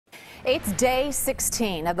It's day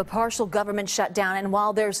 16 of the partial government shutdown, and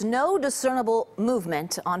while there's no discernible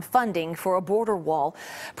movement on funding for a border wall,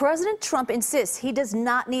 President Trump insists he does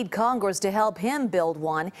not need Congress to help him build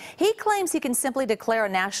one. He claims he can simply declare a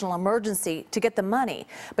national emergency to get the money.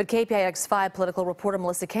 But KPIX 5 political reporter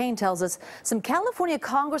Melissa Caen tells us some California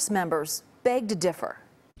Congress members beg to differ.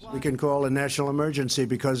 We can call a national emergency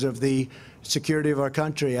because of the security of our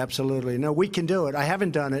country. Absolutely. No, we can do it. I haven't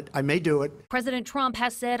done it. I may do it. President Trump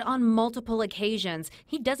has said on multiple occasions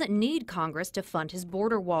he doesn't need Congress to fund his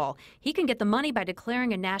border wall. He can get the money by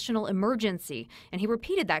declaring a national emergency, and he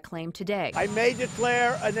repeated that claim today. I may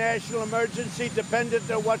declare a national emergency dependent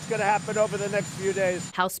on what's going to happen over the next few days.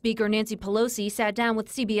 House Speaker Nancy Pelosi sat down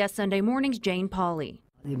with CBS Sunday Morning's Jane Pauley.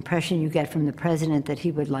 The impression you get from the president that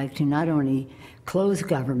he would like to not only close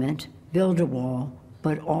government, build a wall,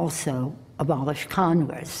 but also abolish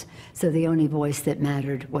Congress. So the only voice that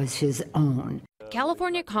mattered was his own.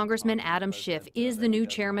 California Congressman Adam Schiff is the new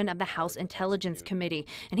chairman of the House Intelligence Committee,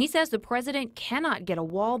 and he says the president cannot get a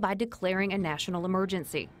wall by declaring a national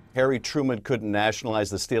emergency. Harry Truman couldn't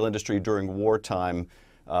nationalize the steel industry during wartime.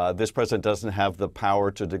 This president doesn't have the power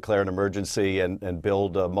to declare an emergency and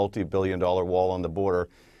build a multi-billion-dollar wall on the border.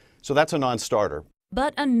 So that's a non-starter.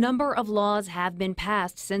 But a number of laws have been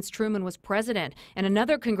passed since Truman was president, and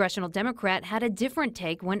another congressional Democrat had a different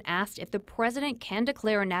take when asked if the president can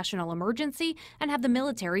declare a national emergency and have the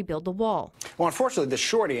military build the wall. Well, unfortunately, the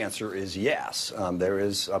short answer is yes. There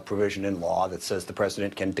is a provision in law that says the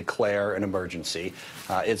president can declare an emergency.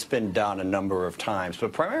 It's been done a number of times,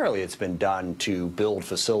 but primarily it's been done to build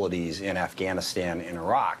facilities in Afghanistan and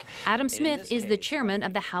Iraq. Adam Smith is the chairman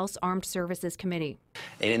of the House Armed Services Committee.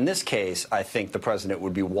 And in this case, I think the president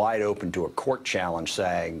would be wide open to a court challenge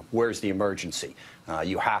saying, where's the emergency?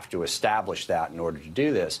 You have to establish that in order to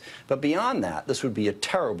do this. But beyond that, this would be a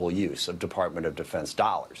terrible use of Department of Defense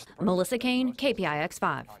dollars. Melissa Caen, KPIX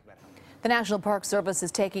 5. The National Park Service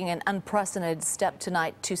is taking an unprecedented step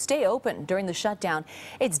tonight to stay open during the shutdown.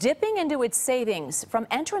 It's dipping into its savings from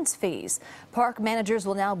entrance fees. Park managers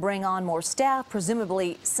will now bring on more staff,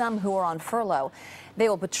 presumably some who are on furlough. They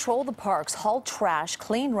will patrol the parks, haul trash,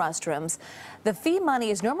 clean restrooms. The fee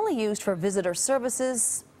money is normally used for visitor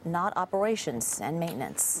services, not operations and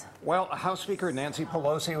maintenance. Well, House Speaker Nancy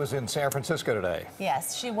Pelosi was in San Francisco today.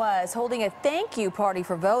 Yes, she was holding a thank you party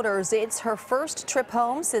for voters. It's her first trip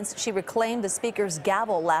home since she reclaimed the speaker's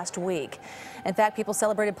gavel last week. In fact, people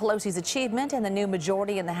celebrated Pelosi's achievement and the new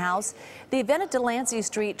majority in the House. The event at Delancey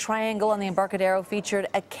Street Triangle on the Embarcadero featured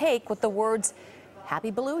a cake with the words, "Happy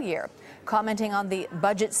Blue Year." Commenting on the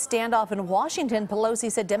budget standoff in Washington,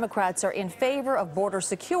 Pelosi said Democrats are in favor of border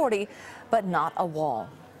security, but not a wall.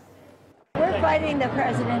 We're fighting the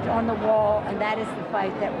president on the wall, and that is the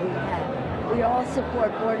fight that we have. We all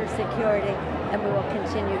support border security, and we will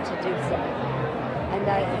continue to do so.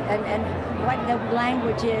 And what the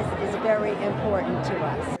language is very important to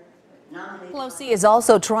us. Pelosi is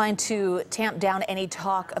also trying to tamp down any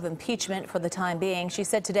talk of impeachment for the time being. She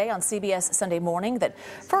said today on CBS Sunday Morning that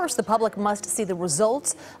first the public must see the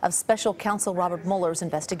results of special counsel Robert Mueller's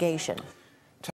investigation.